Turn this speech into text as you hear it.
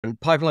And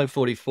Pipeline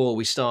 44,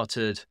 we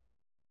started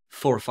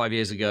 4 or 5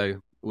 years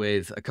ago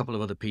with a couple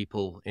of other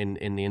people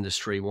in the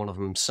industry. One of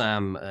them,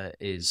 Sam,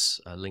 is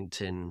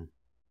LinkedIn,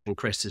 and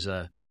Chris is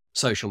a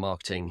social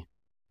marketing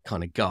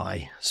kind of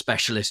guy,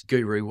 specialist,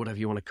 guru, whatever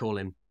you want to call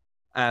him.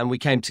 And we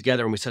came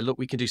together and we said, look,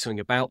 we can do something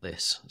about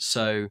this.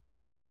 So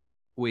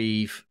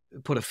we've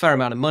put a fair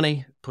amount of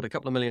money, put a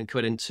couple of million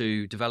quid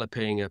into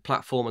developing a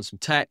platform and some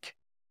tech.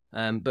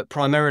 But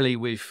primarily,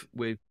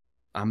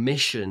 our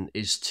mission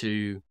is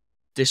to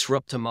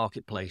disrupt a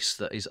marketplace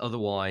that is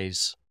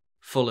otherwise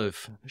full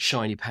of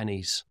shiny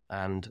pennies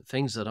and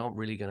things that aren't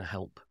really going to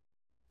help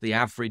the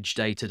average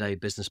day-to-day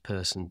business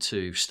person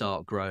to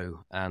start,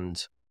 grow,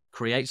 and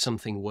create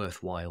something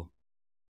worthwhile.